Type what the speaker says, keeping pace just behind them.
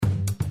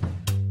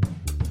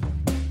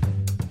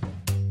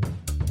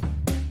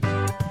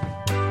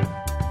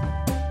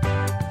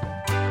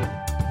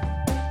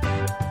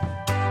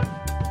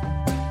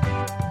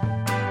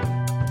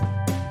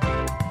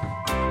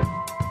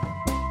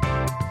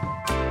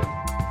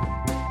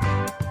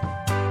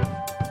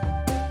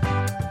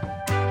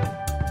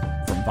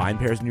Fine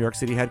Pair's New York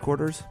City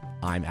headquarters,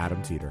 I'm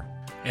Adam Teeter.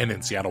 And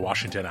in Seattle,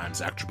 Washington, I'm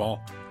Zach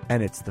Jabal.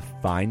 And it's the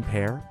Fine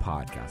Pair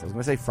Podcast. I was going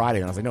to say Friday,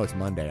 and I was like, no, it's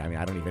Monday. I mean,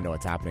 I don't even know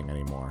what's happening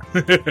anymore.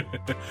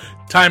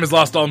 Time has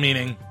lost all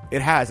meaning.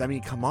 It has. I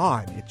mean, come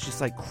on. It's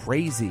just like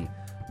crazy.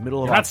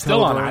 Middle of You're not October.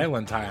 still on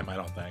island time, I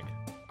don't think.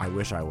 I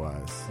wish I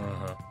was.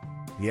 Uh-huh.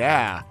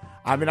 Yeah.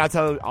 I mean, I'll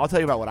tell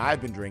you about what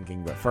I've been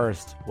drinking, but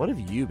first, what have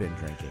you been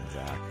drinking,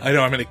 Zach? I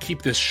know I'm going to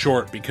keep this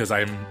short because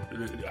I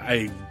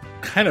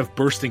kind of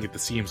bursting at the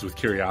seams with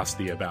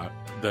curiosity about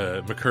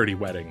the McCurdy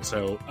wedding.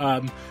 So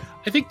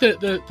I think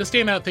the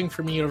standout thing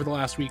for me over the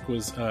last week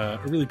was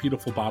a really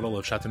beautiful bottle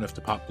of Chateauneuf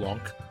de Pot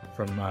Blanc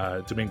from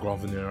Domaine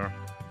Grand Veneur.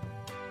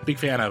 Big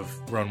fan of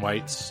Rhone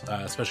whites,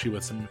 especially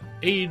with some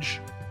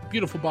age.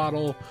 Beautiful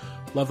bottle,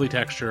 lovely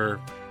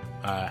texture.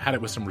 Had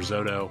it with some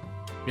risotto.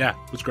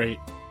 Yeah, it was great.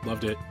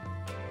 Loved it.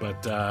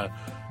 But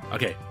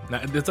okay, now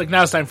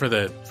it's time for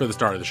the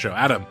start of the show.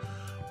 Adam.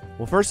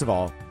 Well, first of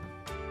all,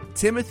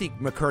 Timothy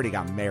McCurdy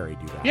got married,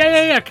 you guys.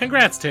 Yeah.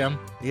 Congrats, Tim.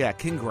 Yeah,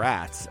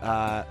 congrats.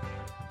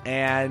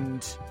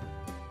 And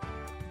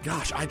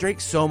gosh, I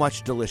drank so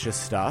much delicious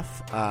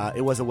stuff.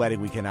 It was a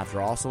wedding weekend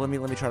after all, so let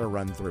me try to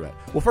run through it.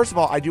 Well, first of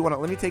all,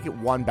 let me take it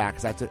one back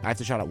because I have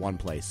to shout out one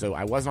place. So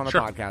I wasn't on the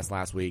podcast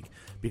last week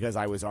because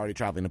I was already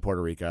traveling to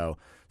Puerto Rico.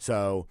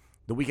 So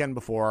the weekend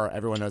before,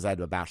 everyone knows I had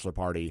a bachelor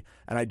party,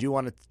 and I do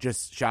want to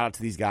just shout out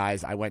to these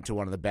guys. I went to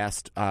one of the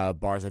best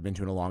bars I've been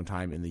to in a long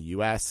time in the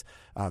U.S.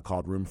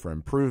 Called Room for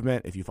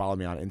Improvement. If you follow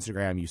me on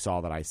Instagram, you saw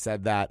that I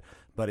said that,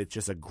 but it's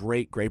just a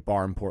great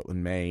bar in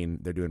Portland, Maine.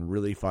 They're doing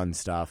really fun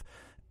stuff.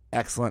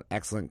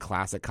 Excellent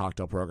classic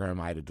cocktail program.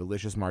 I had a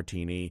delicious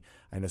martini.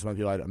 I know some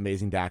people had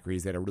amazing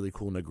daiquiris. They had a really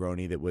cool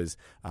Negroni that was,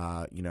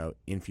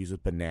 infused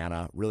with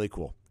banana. Really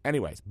cool.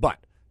 Anyways, but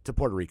to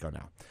Puerto Rico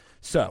now.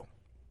 So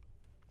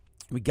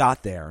we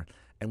got there,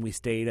 and we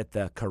stayed at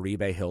the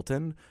Caribe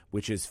Hilton,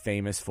 which is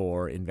famous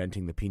for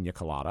inventing the pina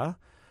colada,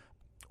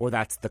 or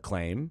that's the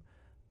claim.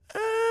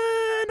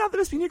 Not the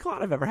best pina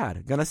colada I've ever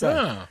had, gonna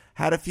say.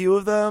 Had a few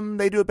of them.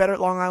 They do it better at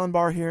Long Island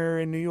Bar here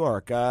in New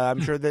York. I'm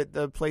sure that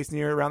the place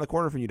around the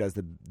corner from you does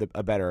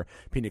a better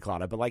pina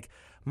colada. But like,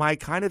 my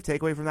kind of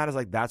takeaway from that is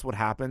like, that's what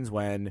happens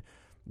when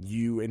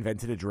you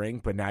invented a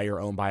drink, but now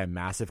you're owned by a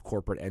massive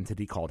corporate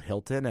entity called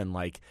Hilton, and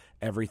like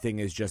everything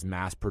is just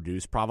mass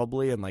produced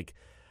probably, and like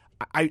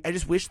I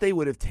just wish they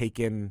would have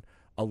taken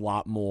a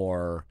lot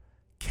more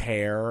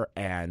care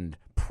and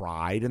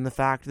pride in the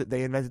fact that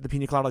they invented the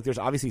pina colada. Like, there's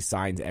obviously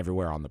signs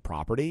everywhere on the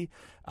property.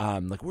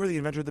 Like, we're the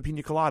inventor of the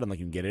pina colada. And like,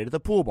 you can get it at the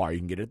pool bar. You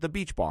can get it at the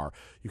beach bar.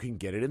 You can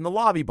get it in the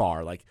lobby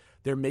bar. Like,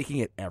 they're making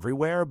it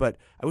everywhere. But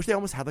I wish they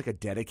almost had like a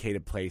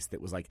dedicated place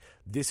that was like,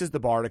 this is the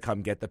bar to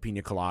come get the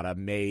pina colada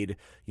made,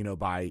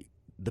 by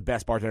the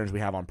best bartenders we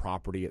have on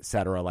property, et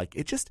cetera. Like,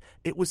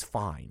 it was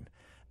fine.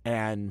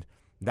 And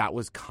that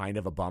was kind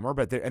of a bummer.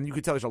 And you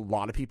could tell there's a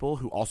lot of people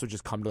who also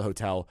just come to the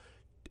hotel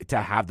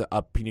to have the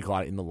pina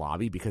colada in the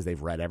lobby because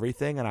they've read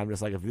everything. And I'm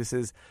just like, if this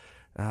is,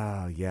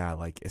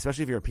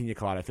 especially if you're a pina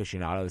colada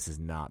aficionado, this is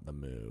not the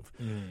move.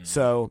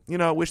 So,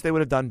 wish they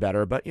would have done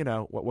better, but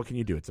what can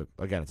you do? It's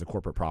a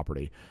corporate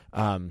property.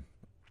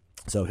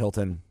 So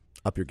Hilton,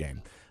 up your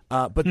game.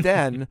 But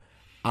then,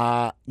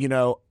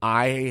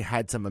 I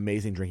had some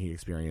amazing drinking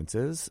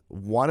experiences.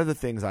 One of the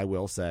things I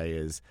will say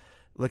is,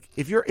 look,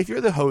 if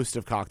you're the host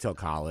of Cocktail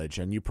College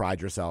and you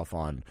pride yourself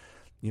on,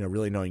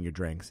 really knowing your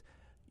drinks,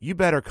 you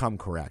better come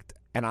correct.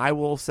 And I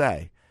will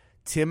say,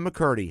 Tim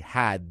McCurdy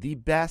had the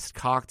best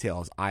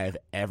cocktails I have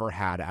ever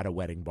had at a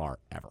wedding bar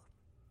ever.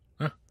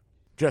 Huh.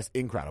 Just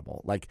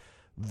incredible. Like,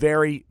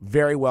 very,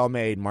 very well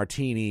made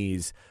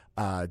martinis,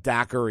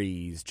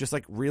 daiquiris, just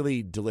like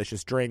really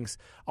delicious drinks.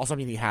 Also, I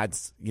mean, he had,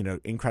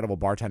 incredible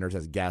bartenders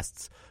as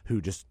guests who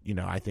just,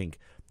 I think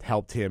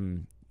helped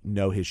him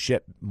know his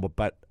shit.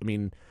 But I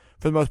mean,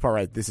 for the most part,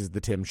 right, this is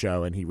the Tim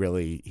show, and he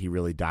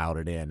really dialed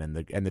it in, and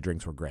the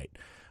drinks were great.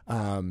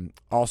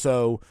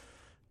 Also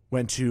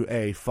went to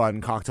a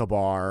fun cocktail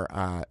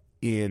bar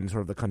in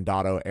sort of the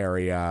Condado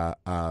area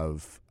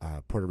of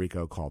Puerto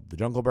Rico called the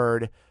Jungle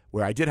Bird,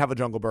 where I did have a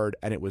Jungle Bird,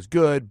 and it was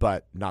good,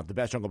 but not the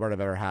best Jungle Bird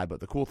I've ever had.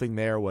 But the cool thing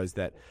there was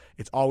that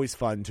it's always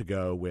fun to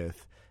go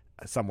with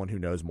someone who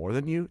knows more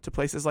than you to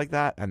places like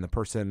that, and the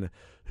person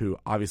who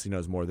obviously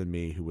knows more than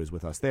me who was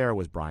with us there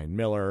was Brian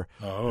Miller.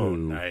 Oh, who,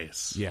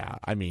 nice. Yeah,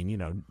 I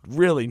mean,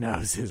 really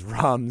knows his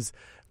rums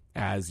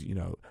as,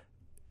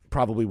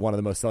 probably one of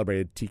the most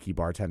celebrated tiki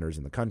bartenders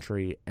in the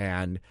country.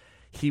 And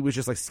he was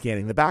just like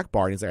scanning the back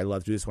bar, and he's like, I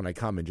love to do this when I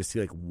come and just see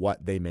like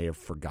what they may have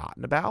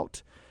forgotten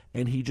about.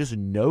 And he just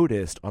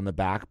noticed on the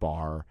back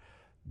bar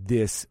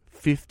this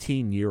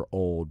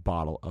 15-year-old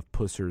bottle of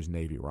Pusser's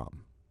Navy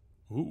rum.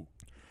 Ooh.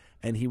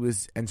 And he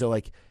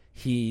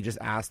just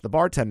asked the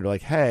bartender,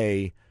 like,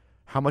 hey,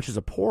 how much is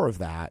a pour of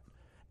that?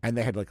 And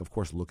they had, like, of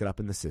course, look it up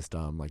in the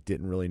system, like,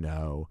 didn't really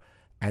know.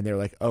 And they're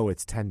like, oh,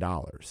 it's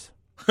 $10.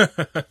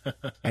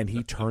 And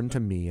he turned to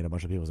me and a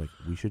bunch of people was like,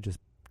 we should just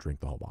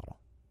drink the whole bottle.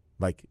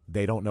 Like,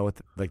 they don't know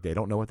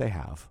what they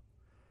have.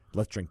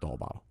 Let's drink the whole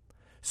bottle.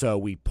 So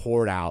we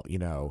poured out,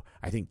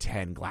 I think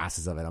 10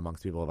 glasses of it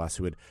amongst people of us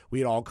we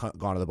had all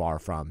gone to the bar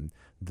from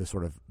the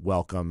sort of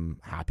welcome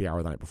happy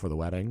hour the night before the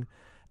wedding.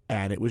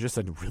 And it was just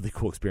a really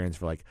cool experience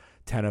for like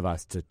 10 of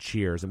us to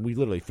cheers. And we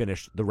literally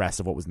finished the rest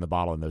of what was in the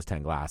bottle in those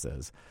 10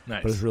 glasses.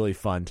 Nice. But it was really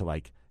fun to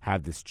like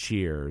have this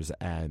cheers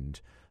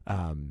and,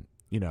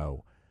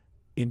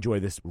 enjoy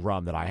this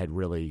rum that I had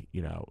really,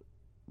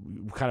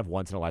 kind of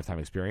once in a lifetime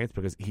experience,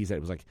 because he said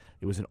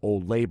it was an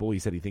old label. He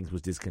said he thinks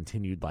was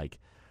discontinued like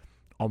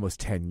almost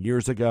 10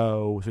 years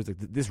ago. So it's like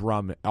this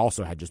rum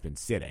also had just been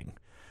sitting.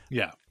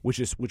 Yeah. Which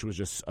was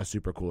just a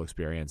super cool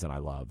experience and I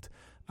loved.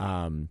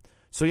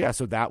 So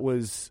that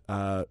was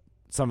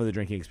some of the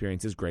drinking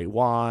experiences. Great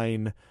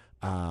wine.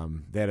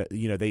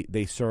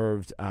 They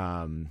served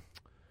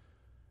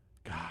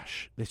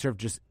they served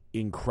just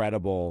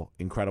incredible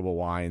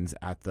wines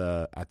at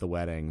the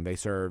wedding. They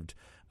served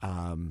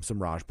some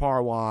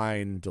Rajpar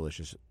wine,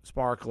 delicious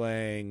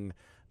sparkling.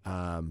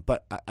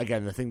 But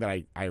again, the thing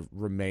that I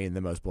remain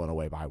the most blown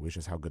away by was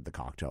just how good the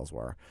cocktails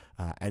were,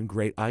 and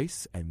great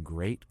ice and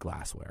great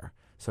glassware.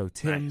 So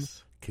Tim,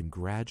 nice.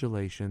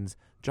 Congratulations.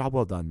 Job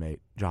well done, mate.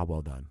 Job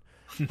well done.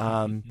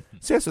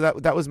 So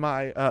that was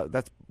my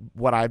that's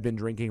what I've been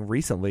drinking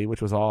recently,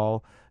 which was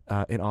all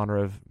in honor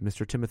of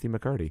Mr. Timothy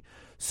McCurdy.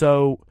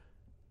 So,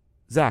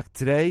 Zach,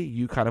 today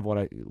you kind of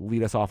want to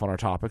lead us off on our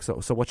topic. So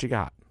what you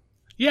got?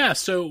 Yeah,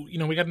 so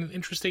we got an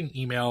interesting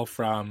email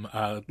from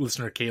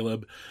listener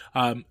Caleb.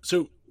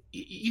 So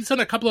he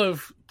sent a couple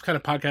of kind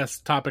of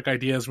podcast topic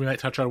ideas. We might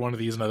touch on one of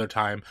these another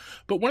time.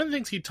 But one of the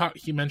things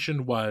he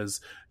mentioned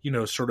was,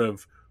 sort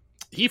of,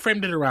 he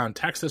framed it around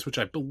Texas, which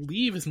I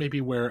believe is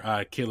maybe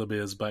where Caleb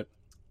is, but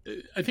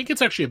I think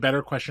it's actually a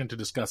better question to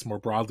discuss more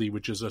broadly,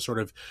 which is a sort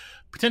of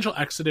potential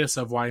exodus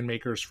of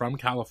winemakers from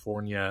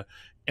California,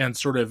 and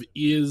sort of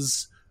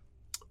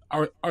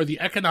are the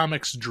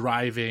economics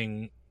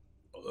driving,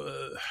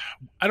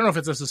 I don't know if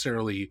it's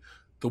necessarily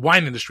the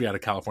wine industry out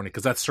of California,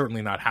 because that's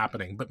certainly not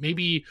happening, but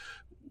maybe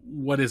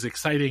what is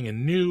exciting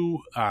and new.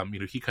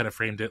 He kind of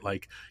framed it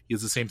like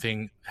is the same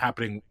thing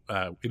happening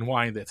in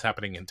wine that's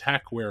happening in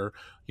tech, where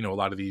a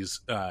lot of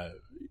these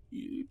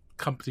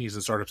companies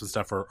and startups and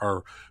stuff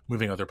are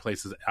moving other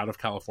places out of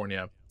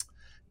California.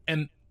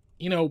 And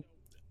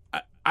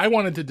I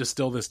wanted to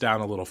distill this down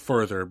a little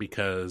further,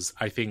 because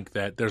I think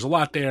that there's a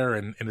lot there,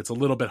 and it's a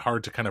little bit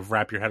hard to kind of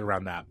wrap your head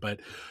around that.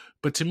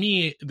 But to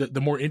me,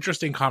 the more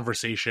interesting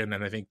conversation,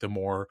 and I think the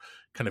more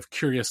kind of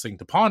curious thing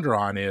to ponder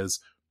on is,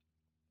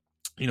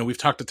 we've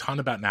talked a ton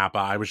about Napa.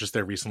 I was just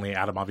there recently.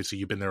 Adam, obviously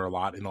you've been there a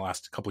lot in the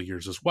last couple of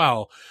years as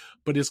well,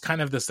 but it's kind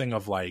of this thing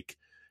of like,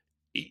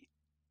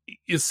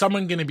 is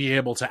someone going to be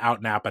able to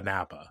out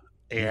Napa?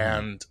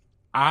 And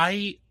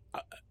I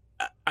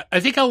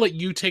think I'll let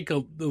you take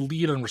the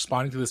lead on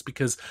responding to this,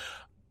 because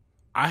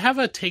I have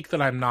a take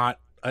that I'm not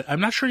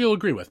sure you'll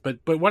agree with, but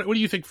what do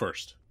you think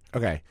first?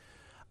 Okay.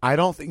 I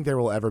don't think there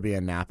will ever be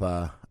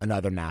another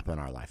Napa in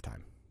our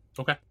lifetime.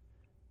 Okay.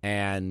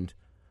 And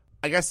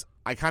I guess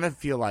I kind of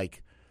feel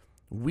like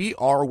we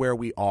are where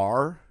we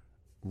are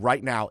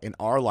right now in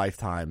our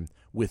lifetime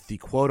with the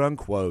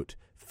quote-unquote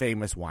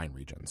famous wine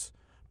regions.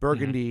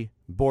 Burgundy,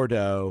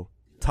 Bordeaux,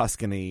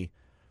 Tuscany,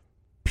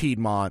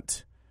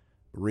 Piedmont,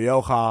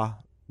 Rioja.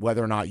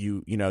 Whether or not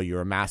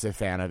you're a massive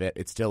fan of it,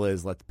 it still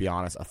is, let's be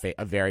honest,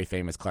 a very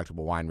famous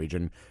collectible wine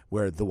region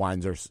where the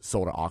wines are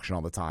sold at auction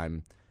all the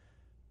time.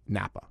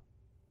 Napa.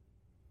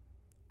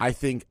 I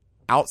think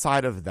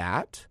outside of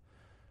that,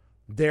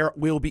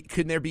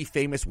 can there be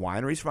famous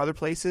wineries from other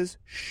places?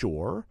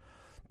 Sure.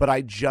 But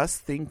I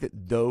just think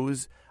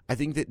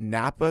that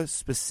Napa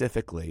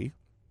specifically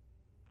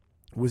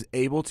was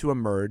able to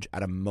emerge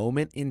at a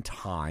moment in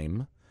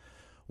time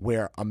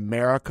where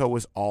America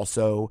was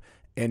also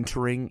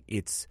entering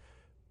its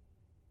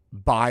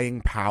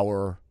buying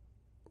power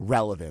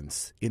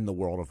relevance in the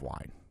world of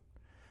wine.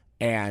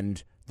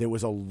 And there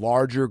was a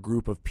larger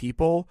group of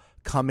people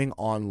coming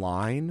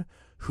online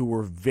who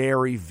were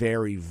very,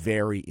 very,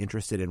 very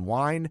interested in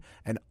wine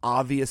and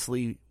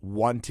obviously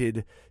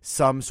wanted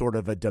some sort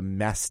of a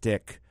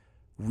domestic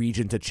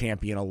region to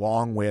champion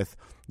along with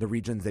the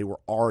regions they were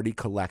already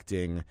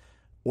collecting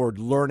or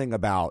learning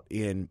about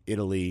in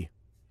Italy,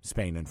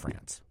 Spain, and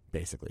France,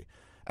 basically.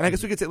 And I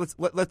guess we could say,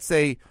 let's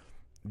say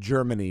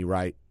Germany,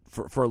 right,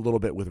 for a little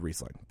bit with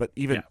Riesling, but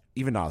even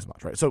not as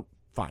much, right? So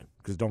fine,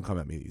 because don't come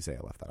at me that you say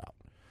I left that out.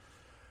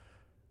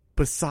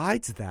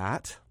 Besides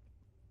that,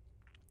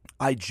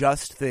 I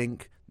just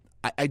think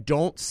I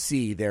don't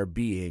see there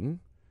being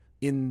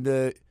in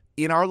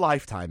our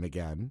lifetime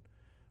again,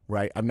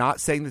 right? I'm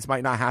not saying this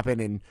might not happen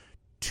in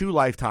 2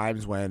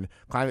 lifetimes when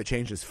climate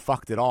change has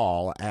fucked it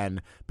all,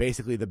 and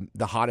basically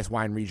the hottest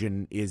wine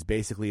region is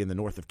basically in the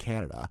north of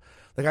Canada.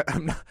 Like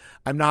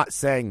I'm not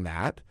saying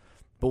that,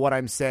 but what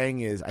I'm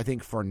saying is I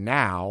think for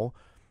now,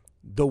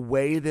 the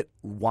way that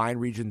wine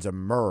regions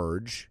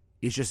emerge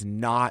is just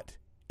not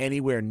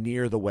anywhere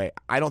near the way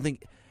I don't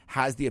think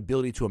has the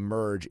ability to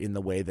emerge in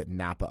the way that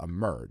Napa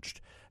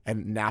emerged.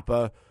 And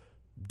Napa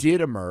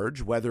did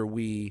emerge, whether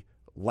we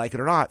like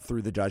it or not,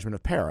 through the Judgment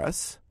of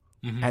Paris,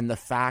 and the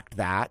fact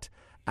that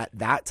at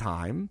that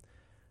time,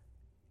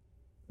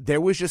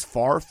 there was just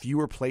far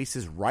fewer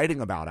places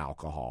writing about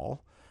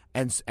alcohol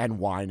and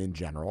wine in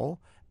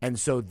general. And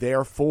so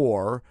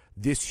therefore,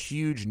 this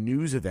huge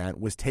news event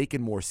was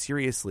taken more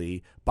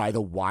seriously by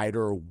the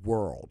wider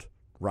world,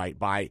 right?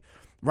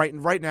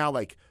 Right now,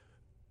 like,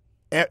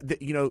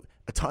 you know,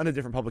 a ton of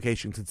different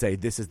publications could say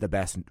this is the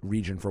best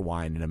region for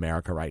wine in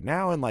America right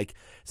now, and like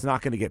it's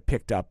not going to get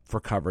picked up for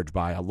coverage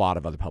by a lot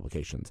of other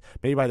publications,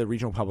 maybe by the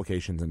regional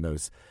publications in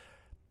those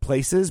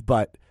places,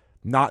 but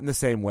not in the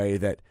same way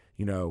that,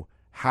 you know,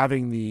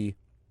 having the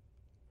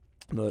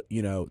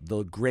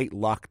great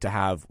luck to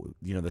have,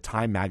 you know, the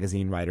Time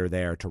magazine writer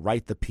there to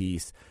write the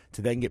piece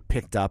to then get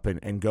picked up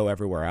and go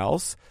everywhere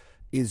else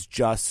is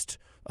just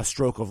a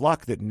stroke of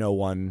luck that no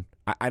one,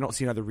 I don't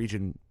see another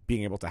region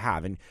being able to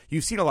have. And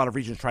you've seen a lot of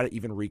regions try to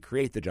even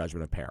recreate the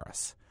Judgment of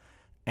Paris,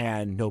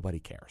 and nobody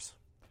cares.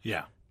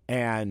 Yeah.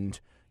 And,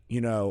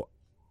 you know,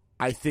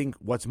 I think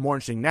what's more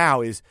interesting now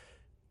is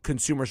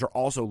consumers are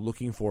also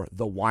looking for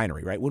the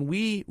winery, right? When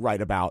we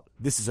write about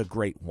this is a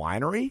great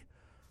winery,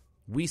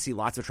 we see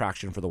lots of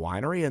traction for the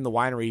winery, and the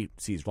winery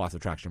sees lots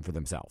of traction for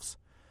themselves,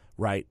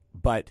 right?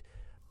 But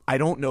I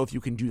don't know if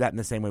you can do that in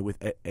the same way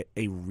with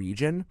a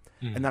region.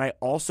 And then I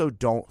also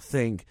don't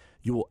think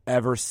you will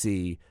ever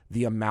see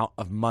the amount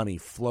of money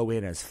flow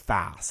in as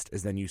fast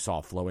as then you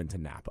saw flow into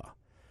Napa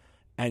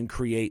and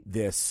create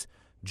this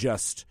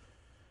just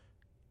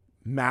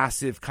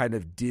massive kind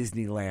of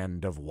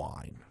Disneyland of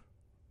wine.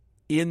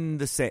 In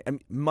the same, I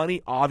mean,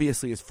 money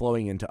obviously is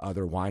flowing into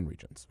other wine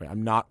regions. Right?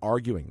 I'm not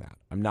arguing that.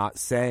 I'm not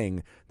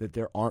saying that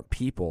there aren't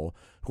people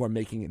who are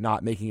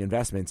not making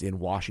investments in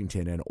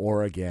Washington and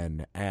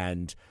Oregon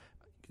and,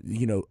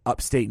 you know,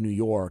 upstate New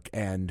York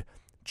and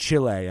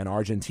Chile and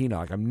Argentina.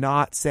 Like, I'm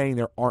not saying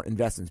there aren't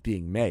investments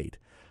being made,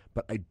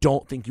 but I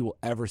don't think you will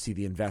ever see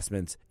the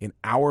investments in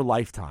our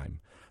lifetime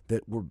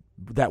that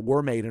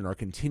were made and are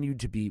continuing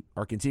to be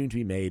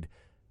made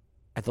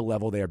at the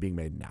level they are being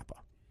made in Napa.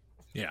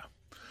 Yeah.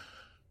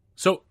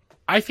 So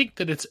I think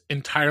that it's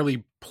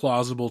entirely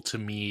plausible to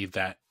me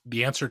that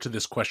the answer to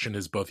this question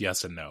is both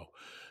yes and no.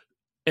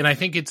 And I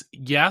think it's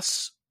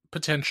yes,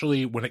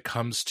 potentially, when it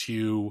comes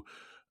to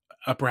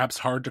a perhaps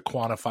hard to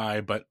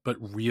quantify, but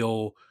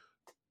real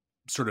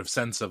sort of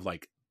sense of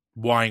like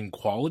wine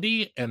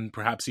quality and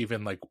perhaps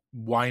even like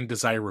wine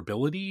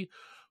desirability.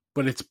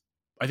 But it's,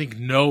 I think,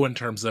 no in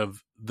terms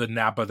of the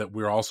Napa that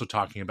we're also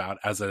talking about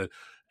as a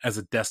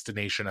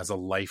destination, as a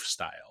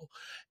lifestyle.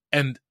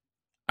 And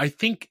I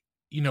think,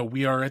 you know,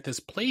 we are at this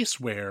place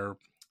where,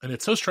 and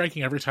it's so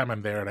striking every time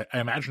I'm there, and I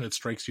imagine it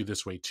strikes you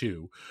this way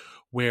too,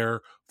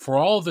 where for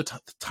all the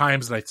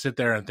times that I sit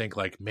there and think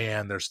like,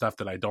 man, there's stuff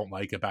that I don't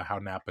like about how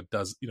Napa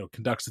does, you know,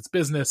 conducts its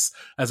business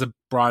as a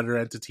broader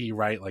entity,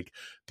 right? Like,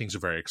 things are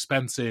very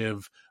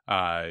expensive.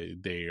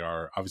 They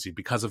are obviously,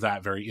 because of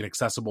that, very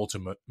inaccessible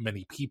to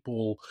many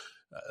people.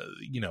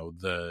 You know,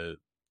 the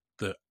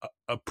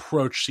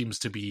approach seems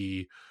to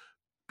be,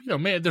 you know,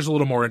 man, there's a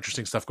little more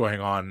interesting stuff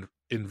going on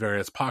in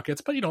various pockets,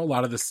 but, you know, a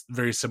lot of this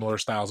very similar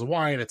styles of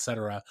wine,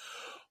 etc.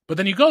 But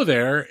then you go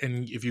there,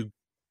 and if you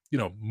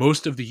know,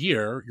 most of the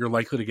year, you're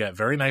likely to get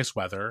very nice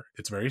weather.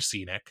 It's very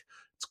scenic.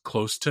 It's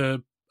close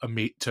to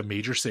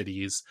major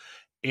cities.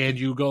 And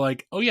you go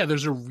like, oh yeah,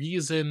 there's a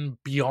reason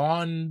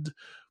beyond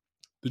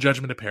the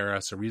Judgment of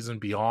Paris, a reason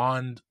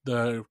beyond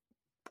the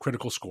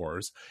critical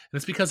scores. And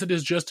it's because it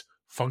is just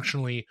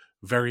functionally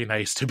very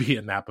nice to be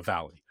in Napa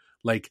Valley.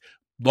 Like,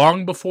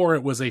 long before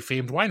it was a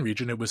famed wine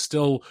region, it was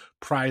still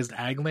prized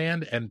ag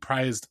land and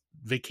prized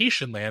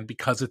vacation land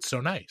because it's so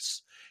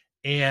nice.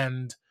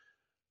 And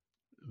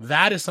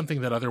that is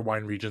something that other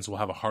wine regions will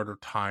have a harder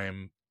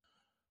time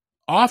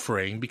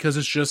offering because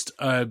it's just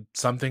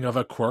something of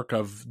a quirk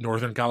of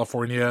Northern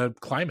California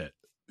climate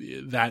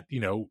that, you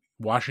know,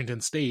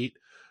 Washington State,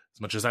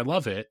 as much as I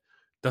love it,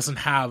 doesn't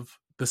have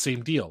the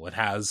same deal. It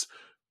has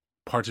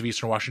parts of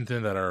Eastern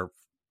Washington that are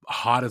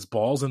hot as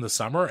balls in the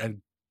summer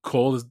and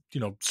cold as,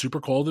 you know, super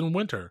cold in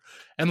winter.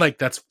 And like,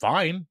 that's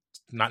fine.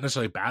 It's not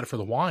necessarily bad for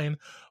the wine,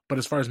 but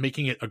as far as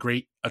making it a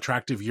great,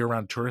 attractive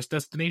year-round tourist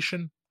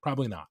destination,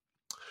 probably not.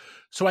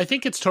 So I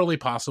think it's totally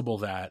possible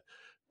that,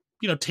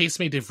 you know, tastes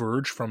may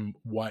diverge from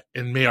what,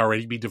 and may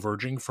already be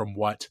diverging from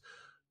what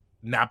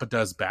Napa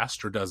does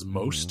best or does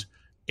most.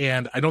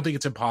 And I don't think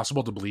it's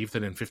impossible to believe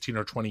that in 15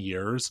 or 20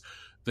 years,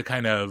 the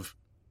kind of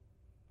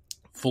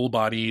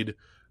full-bodied,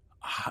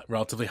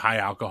 relatively high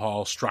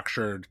alcohol,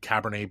 structured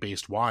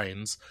Cabernet-based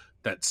wines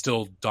that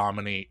still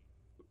dominate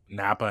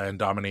Napa and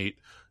dominate,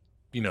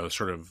 you know,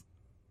 sort of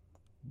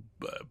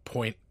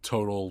point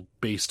total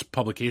based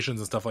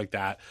publications and stuff like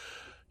that,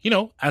 you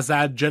know, as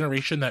that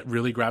generation that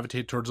really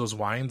gravitated towards those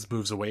wines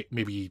moves away,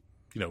 maybe,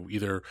 you know,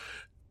 either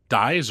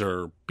dies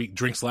or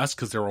drinks less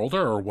because they're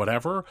older or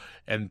whatever,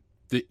 and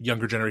the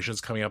younger generations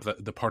coming up,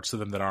 the parts of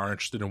them that are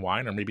interested in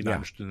wine or maybe not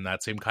interested in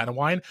that same kind of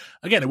wine.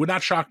 Again, it would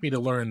not shock me to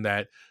learn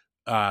that,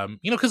 you know,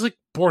 because like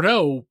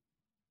Bordeaux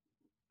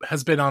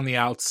has been on the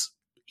outs,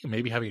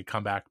 maybe having a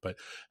comeback, but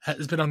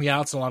has been on the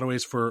outs in a lot of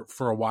ways for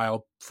a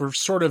while for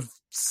sort of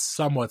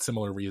somewhat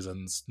similar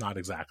reasons. Not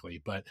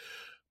exactly, but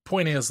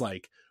point is,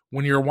 like,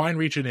 when your wine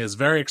region is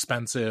very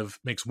expensive,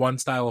 makes one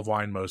style of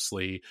wine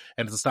mostly,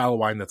 and it's a style of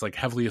wine that's like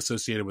heavily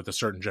associated with a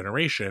certain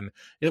generation,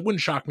 it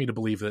wouldn't shock me to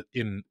believe that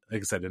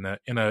like I said,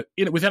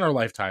 within our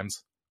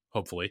lifetimes,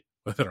 hopefully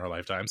within our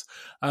lifetimes,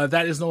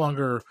 that is no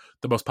longer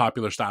the most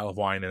popular style of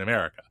wine in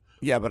America.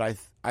 Yeah, but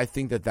I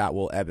think that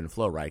will ebb and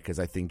flow, right? Because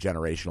I think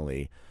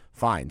generationally,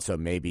 fine. So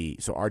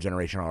our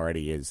generation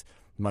already is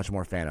much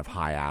more fan of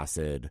high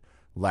acid,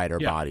 lighter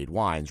bodied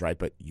wines, right?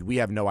 But we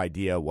have no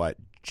idea what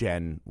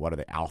are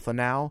they, alpha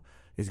now,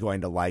 is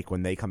going to like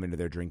when they come into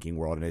their drinking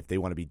world. And if they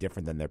want to be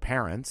different than their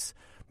parents,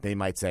 they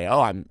might say, oh,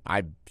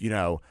 I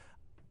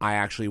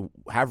actually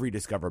have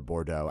rediscovered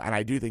Bordeaux. And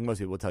I do think most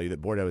people will tell you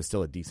that Bordeaux is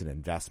still a decent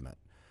investment.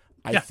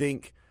 I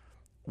think,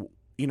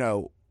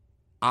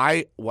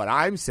 what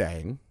I'm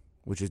saying,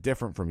 which is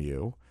different from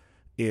you,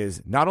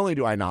 is not only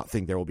do I not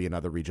think there will be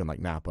another region like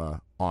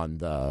Napa on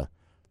the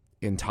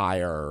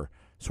entire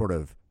sort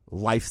of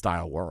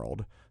lifestyle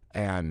world.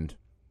 And,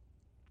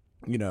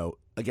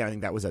 again, I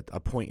think that was a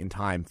point in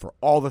time for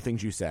all the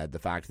things you said, the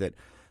fact that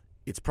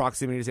its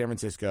proximity to San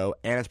Francisco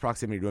and its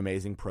proximity to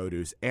amazing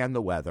produce and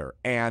the weather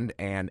and.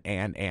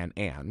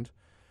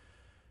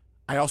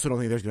 I also don't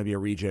think there's going to be a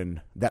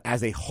region that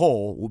as a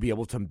whole will be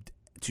able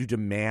to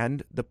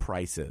demand the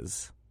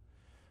prices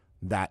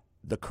that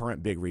the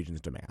current big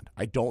regions demand.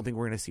 I don't think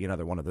we're going to see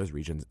another one of those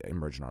regions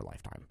emerge in our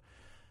lifetime.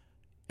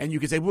 And you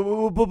could say,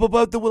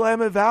 but the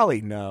Willamette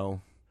Valley.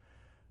 No.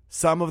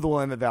 Some of the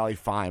Willamette Valley,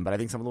 fine, but I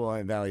think some of the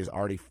Willamette Valley's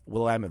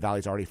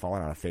already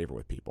fallen out of favor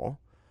with people,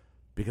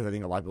 because I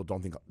think a lot of people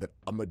don't think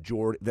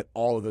that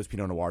all of those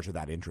Pinot Noirs are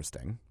that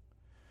interesting.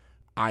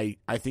 I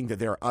think that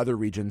there are other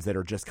regions that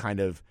are just kind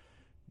of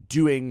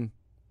doing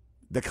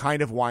the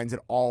kind of wines that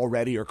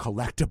already are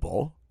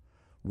collectible,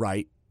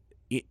 right?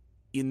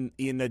 In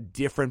a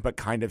different but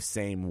kind of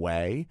same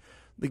way.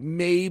 Like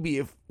maybe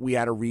if we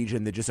had a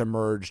region that just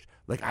emerged,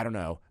 like, I don't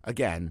know,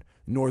 again,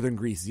 Northern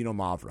Greece, Zino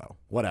Mavro,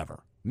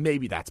 whatever.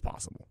 Maybe that's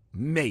possible.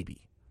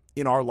 Maybe.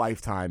 In our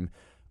lifetime,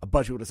 a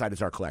bunch of people decide to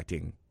start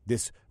collecting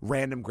this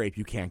random grape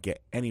you can't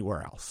get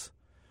anywhere else.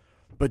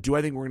 But do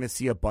I think we're going to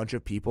see a bunch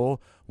of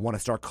people want to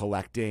start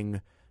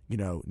collecting,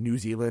 New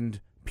Zealand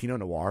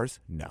Pinot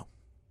Noirs? No,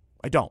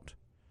 I don't.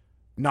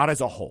 Not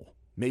as a whole.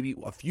 Maybe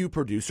a few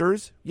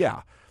producers,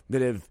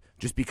 that have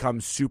just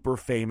become super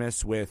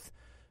famous with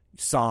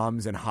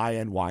somms and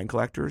high-end wine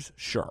collectors,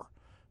 sure.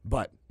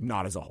 But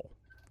not as a whole,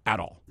 at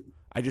all.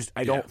 I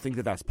don't think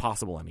that that's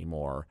possible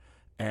anymore.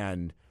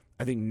 And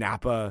I think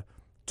Napa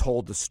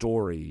told the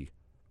story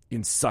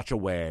in such a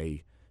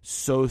way,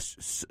 so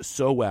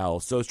well,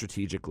 so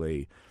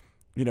strategically.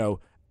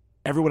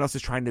 Everyone else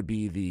is trying to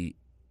be the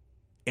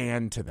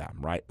and to them,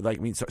 right? Like,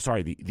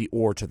 the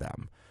or to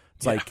them.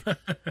 It's like,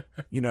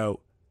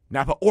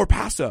 Napa or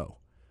Paso.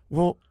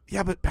 Well,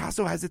 yeah, but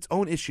Paso has its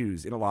own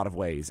issues in a lot of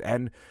ways.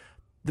 And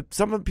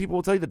some of the people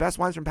will tell you the best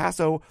wines from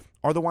Paso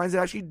are the wines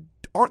that actually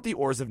aren't the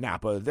ores of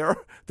Napa. They're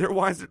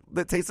wines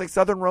that taste like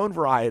Southern Rhone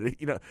variety,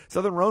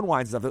 Southern Rhone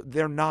wines and stuff.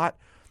 They're not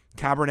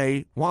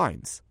Cabernet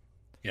wines.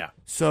 Yeah.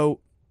 So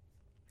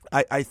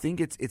I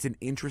think it's an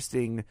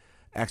interesting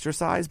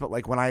exercise. But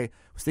like when I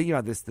was thinking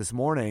about this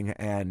morning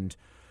and,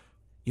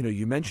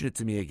 you mentioned it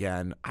to me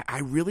again, I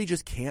really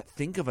just can't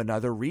think of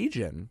another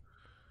region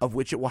of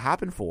which it will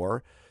happen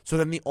for. So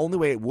then the only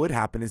way it would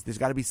happen is there's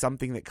got to be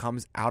something that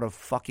comes out of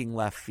fucking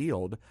left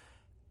field.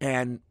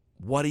 And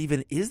what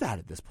even is that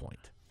at this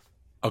point?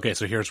 Okay,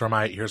 so here's where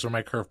my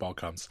curveball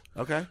comes.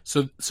 Okay.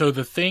 So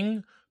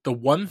the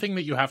one thing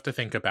that you have to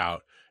think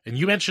about, and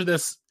you mentioned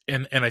this,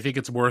 and I think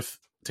it's worth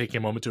taking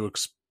a moment to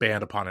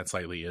expand upon it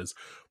slightly, is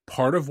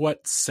part of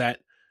what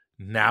set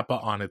Napa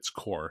on its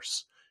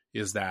course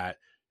is that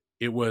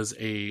it was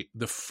the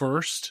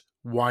first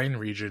wine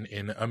region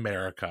in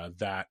America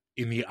that,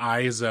 in the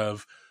eyes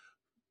of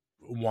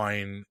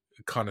wine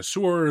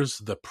connoisseurs,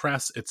 the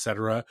press,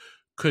 etc.,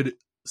 could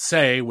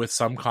say with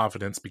some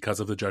confidence, because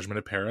of the Judgment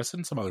of Paris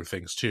and some other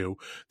things too,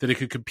 that it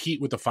could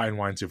compete with the fine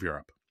wines of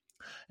Europe.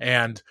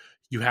 And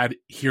you had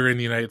here in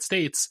the United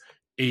States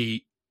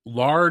a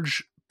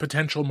large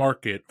potential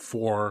market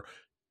for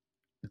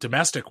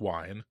domestic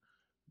wine,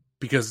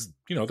 because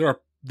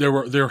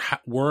there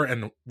were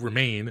and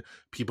remain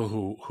people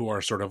who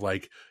are sort of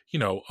like,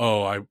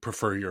 I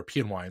prefer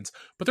European wines.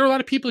 But there are a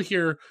lot of people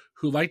here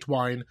who liked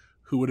wine,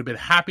 who would have been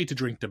happy to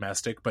drink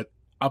domestic. But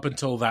up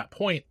until that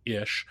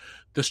point-ish,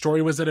 the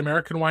story was that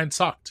American wine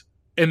sucked.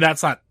 And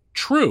that's not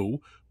true,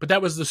 but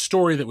that was the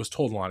story that was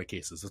told in a lot of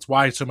cases. That's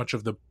why so much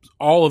of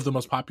all of the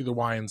most popular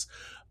wines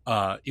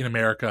in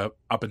America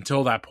up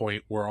until that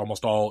point were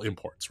almost all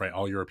imports, right?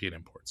 All European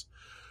imports.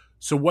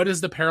 So what is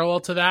the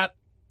parallel to that?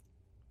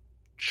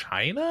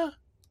 China?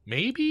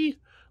 Maybe?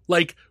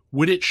 Like,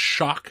 would it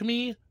shock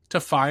me to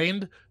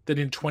find that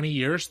in 20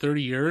 years,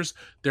 30 years,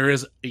 there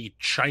is a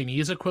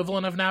Chinese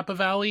equivalent of Napa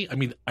Valley? I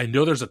mean, I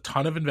know there's a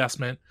ton of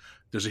investment.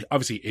 There's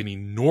obviously an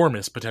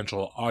enormous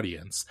potential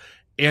audience.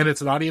 And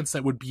it's an audience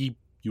that would be,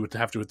 you would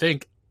have to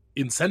think,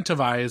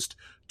 incentivized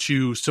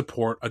to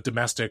support a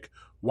domestic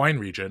wine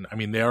region. I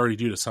mean, they already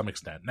do to some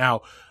extent.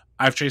 Now,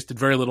 I've tasted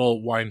very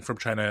little wine from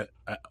China,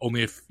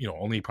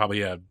 only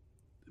probably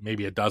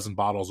maybe a dozen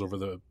bottles over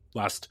the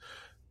last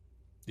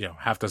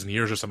half dozen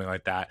years or something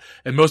like that.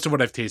 And most of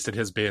what I've tasted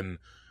has been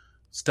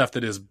stuff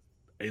that is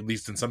at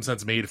least in some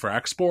sense made for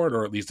export,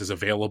 or at least is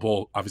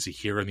available obviously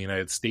here in the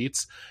United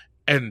States.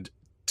 And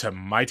to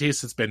my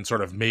taste, it's been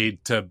sort of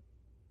made to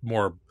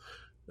more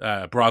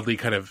broadly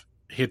kind of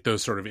hit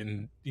those sort of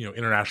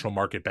international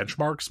market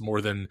benchmarks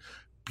more than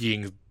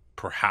being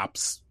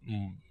perhaps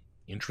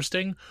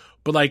interesting.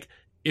 But like,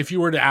 if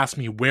you were to ask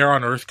me where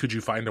on earth could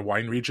you find a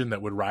wine region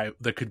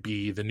that could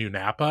be the new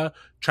Napa,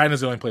 China's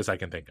the only place I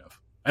can think of.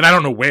 And I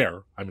don't know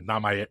where. I mean,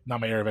 not my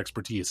area of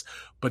expertise,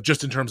 but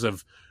just in terms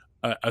of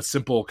a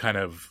simple kind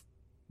of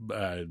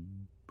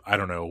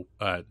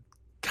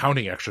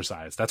counting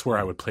exercise, that's where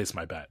I would place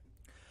my bet.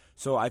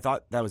 So I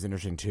thought that was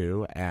interesting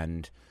too,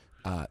 and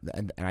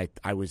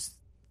I was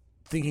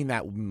thinking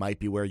that might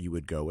be where you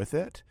would go with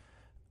it.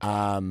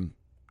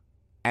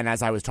 And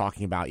as I was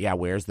talking about,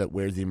 where's the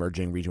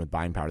emerging region with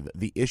buying power?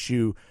 The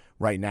issue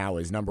right now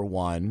is, number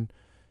one,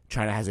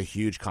 China has a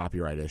huge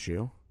copyright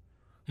issue,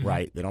 mm-hmm.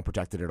 right? They don't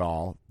protect it at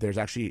all. There's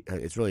actually,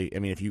 it's really, I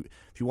mean, if you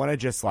want to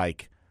just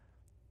like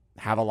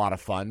have a lot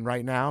of fun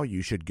right now,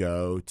 you should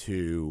go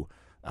to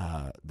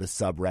the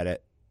subreddit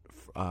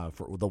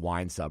for the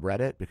wine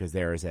subreddit, because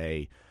there is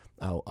a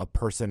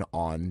person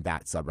on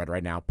that subreddit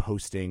right now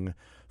posting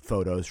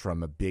photos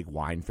from a big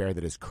wine fair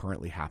that is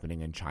currently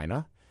happening in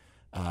China.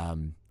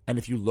 And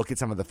if you look at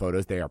some of the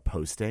photos they are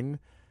posting,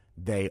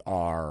 they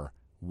are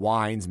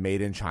wines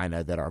made in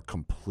China that are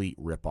complete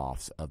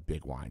ripoffs of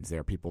big wines. There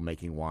are people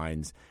making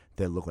wines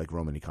that look like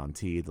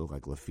Romanée-Conti, that look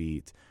like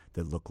Lafite,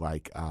 that look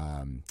like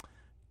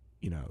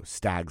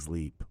Stag's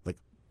Leap, like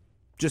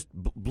just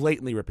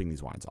blatantly ripping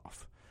these wines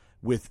off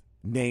with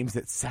names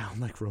that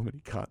sound like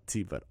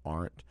Romanée-Conti but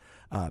aren't.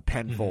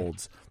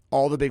 Penfolds,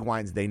 all the big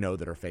wines they know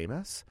that are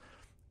famous.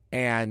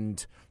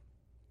 And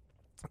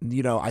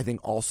I think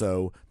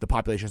also the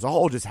population as a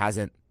whole just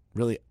hasn't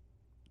really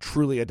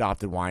truly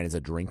adopted wine as a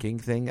drinking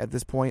thing at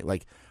this point.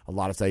 Like, a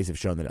lot of studies have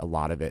shown that a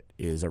lot of it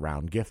is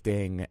around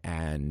gifting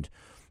and,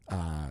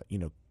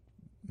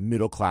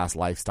 middle-class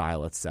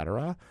lifestyle,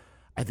 etc.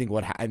 I think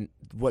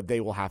what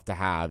they will have to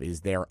have is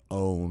their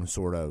own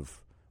sort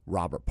of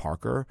Robert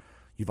Parker.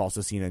 You've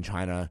also seen in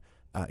China,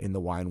 in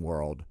the wine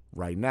world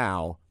right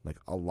now, like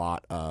a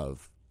lot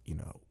of,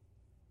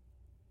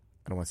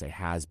 I don't want to say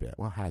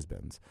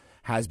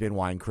has-been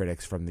wine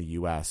critics from the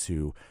U.S.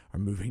 who are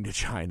moving to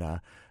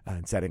China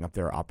and setting up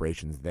their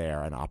operations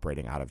there and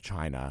operating out of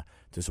China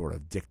to sort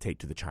of dictate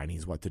to the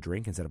Chinese what to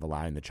drink, instead of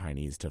allowing the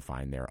Chinese to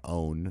find their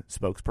own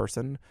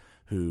spokesperson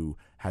who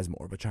has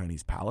more of a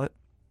Chinese palate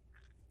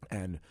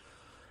and,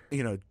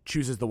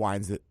 chooses the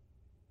wines that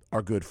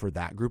are good for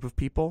that group of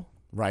people,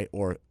 right?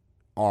 Or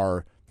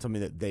are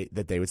something that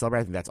they would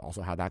celebrate. I think that's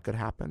also how that could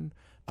happen.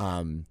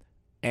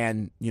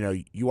 And,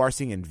 you are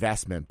seeing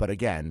investment, but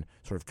again,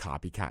 sort of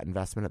copycat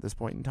investment at this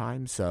point in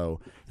time. So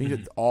I think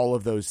that all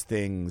of those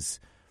things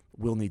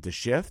will need to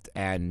shift,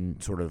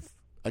 and sort of,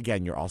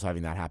 again, you're also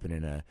having that happen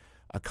in a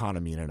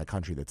economy and in a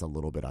country that's a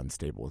little bit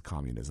unstable with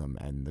communism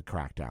and the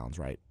crackdowns,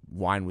 right?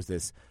 Wine was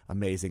this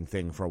amazing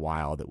thing for a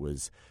while that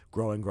was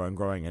growing,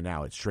 and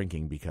now it's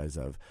shrinking because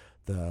of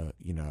the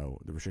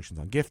restrictions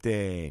on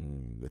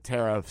gifting, the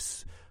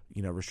tariffs,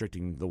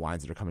 restricting the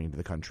wines that are coming into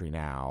the country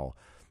now,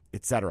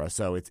 etc.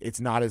 So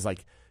it's not as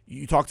like,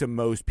 you talk to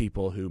most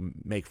people who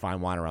make fine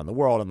wine around the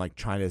world, and like,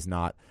 China is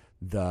not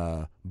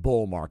the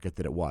bull market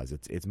that it was.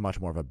 It's much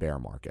more of a bear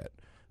market.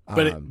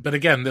 But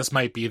again, this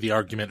might be the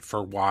argument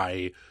for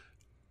why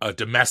a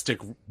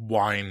domestic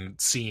wine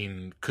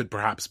scene could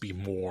perhaps be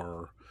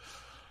more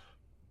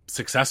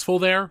successful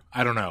there.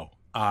 I don't know.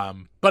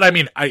 But I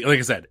mean, like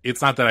I said,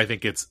 it's not that I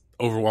think it's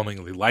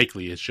overwhelmingly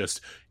likely. It's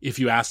just, if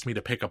you asked me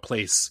to pick a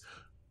place,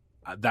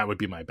 that would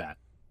be my bet.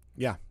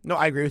 Yeah, no,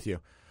 I agree with you.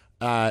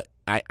 I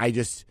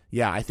think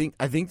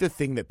the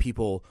thing that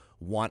people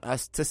want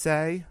us to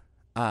say,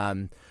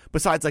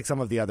 besides like some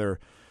of the other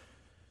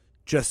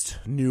just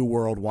new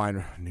world,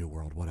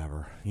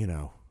 whatever,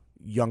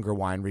 younger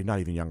wine, not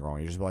even younger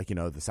wine, just like,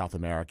 the South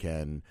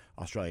American,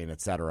 Australian,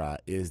 etc.,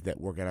 is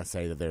that we're going to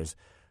say that there's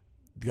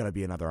going to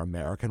be another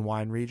American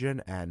wine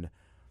region. And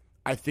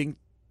I think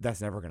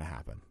that's never going to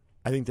happen.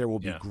 I think there will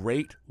be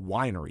great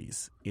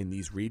wineries in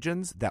these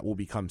regions that will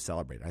become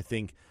celebrated. I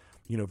think,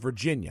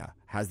 Virginia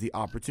has the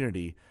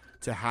opportunity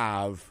to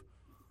have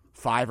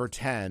 5 or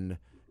 10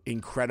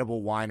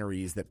 incredible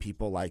wineries that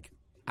people like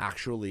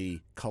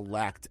actually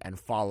collect and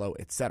follow,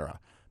 etc.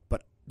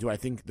 But do I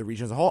think the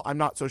region as a whole? I'm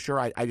not so sure.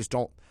 I just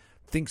don't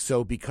think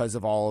so, because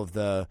of all of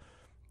the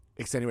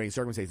extenuating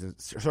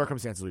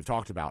circumstances we've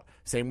talked about.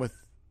 Same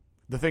with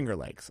the Finger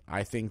Lakes.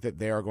 I think that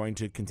there are going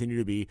to continue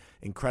to be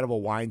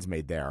incredible wines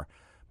made there.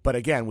 But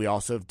again, we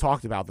also have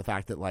talked about the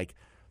fact that like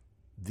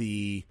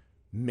the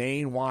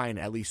main wine,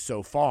 at least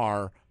so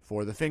far,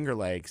 for the Finger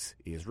Lakes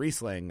is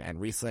Riesling, and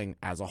Riesling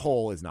as a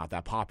whole is not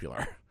that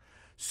popular.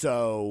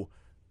 So,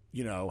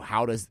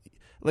 how does,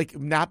 like,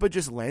 Napa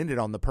just landed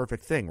on the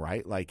perfect thing,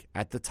 right? Like,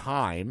 at the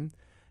time,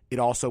 it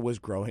also was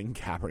growing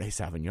Cabernet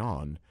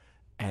Sauvignon,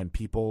 and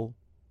people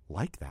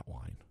like that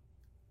wine.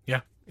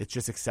 Yeah. It's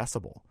just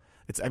accessible.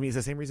 It's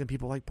the same reason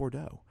people like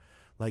Bordeaux.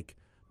 Like,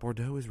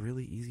 Bordeaux is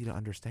really easy to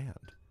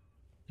understand.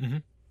 Mm-hmm.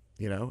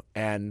 You know?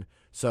 And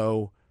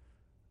so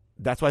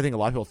that's why I think a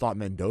lot of people thought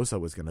Mendoza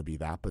was going to be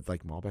that, but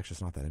like Malbec's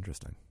just not that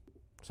interesting.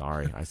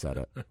 Sorry, I said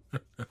it.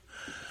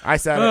 I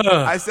said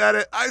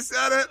it.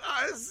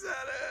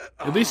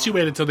 At least you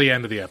waited till the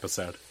end of the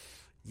episode.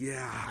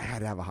 Yeah, I had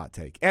to have a hot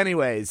take.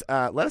 Anyways,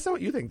 let us know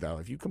what you think, though.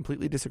 If you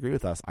completely disagree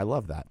with us, I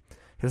love that.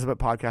 Hit us up at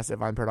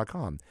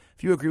podcast@vinepair.com.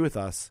 If you agree with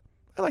us,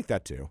 I like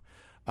that too.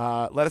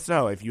 Let us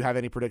know if you have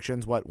any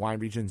predictions, what wine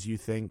regions you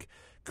think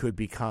could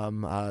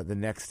become the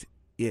next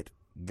it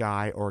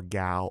guy or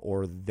gal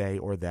or they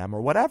or them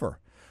or whatever.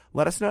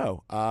 Let us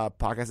know.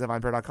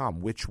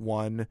 Podcast@vinepair.com. Which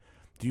one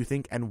do you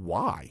think and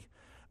why?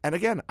 And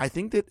again, I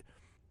think that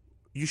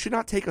you should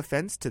not take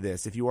offense to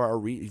this if you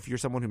are if you're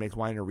someone who makes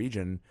wine in a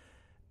region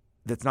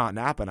that's not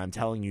Napa, and I'm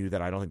telling you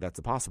that I don't think that's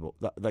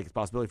it's a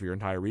possibility for your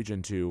entire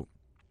region to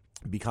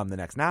become the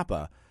next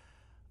Napa.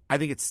 I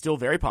think it's still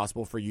very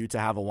possible for you to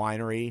have a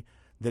winery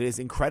that is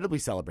incredibly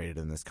celebrated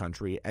in this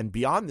country and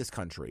beyond this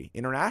country,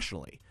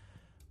 internationally.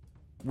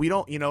 We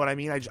don't, you know what I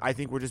mean? I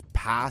think we're just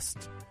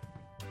past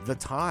the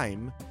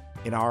time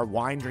in our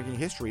wine drinking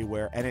history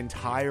where an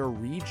entire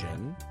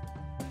region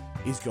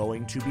is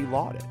going to be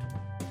lauded.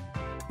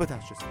 But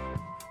that's just it.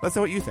 Let's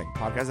know what you think.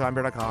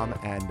 Podcast@vinepair.com.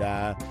 And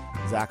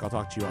Zach, I'll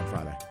talk to you on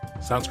Friday.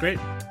 Sounds great.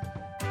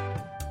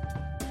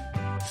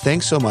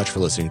 Thanks so much for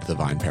listening to the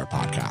VinePair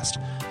Podcast,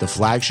 the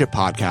flagship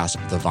podcast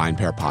of the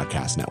VinePair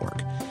Podcast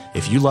Network.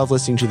 If you love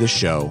listening to this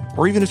show,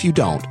 or even if you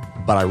don't,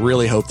 but I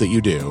really hope that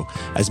you do,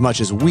 as much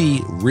as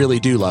we really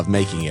do love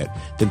making it,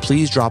 then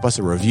please drop us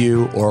a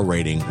review or a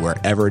rating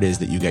wherever it is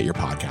that you get your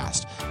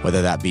podcast,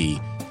 whether that be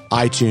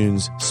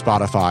iTunes,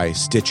 Spotify,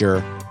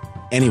 Stitcher,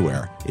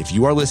 anywhere. If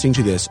you are listening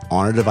to this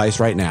on a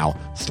device right now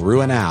through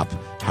an app,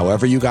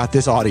 however you got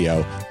this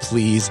audio,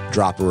 please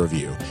drop a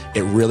review.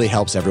 It really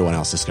helps everyone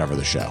else discover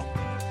the show.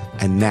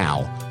 And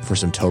now for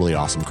some totally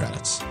awesome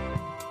credits.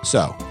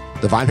 So,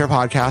 the VinePair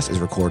Podcast is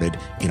recorded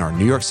in our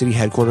New York City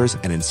headquarters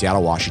and in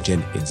Seattle,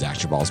 Washington, in Zach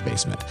Jabal's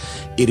basement.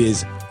 It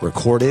is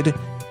recorded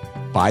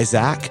by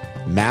Zach,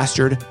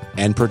 mastered,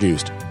 and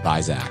produced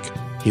by Zach.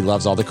 He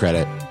loves all the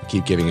credit.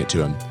 Keep giving it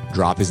to him.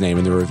 Drop his name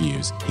in the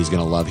reviews. He's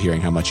going to love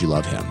hearing how much you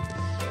love him.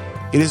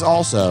 It is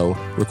also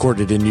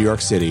recorded in New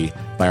York City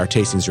by our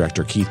tastings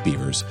director, Keith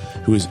Beavers,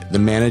 who is the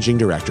managing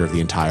director of the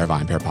entire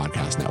VinePair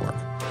Podcast Network.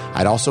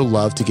 I'd also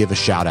love to give a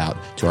shout out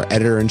to our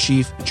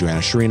editor-in-chief,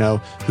 Joanna Sherino,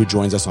 who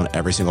joins us on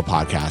every single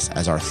podcast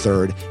as our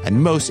third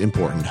and most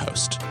important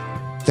host.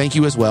 Thank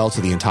you as well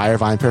to the entire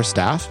VinePair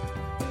staff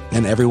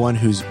and everyone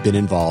who's been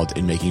involved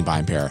in making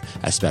VinePair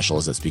as special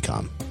as it's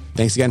become.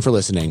 Thanks again for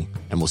listening,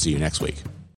 and we'll see you next week.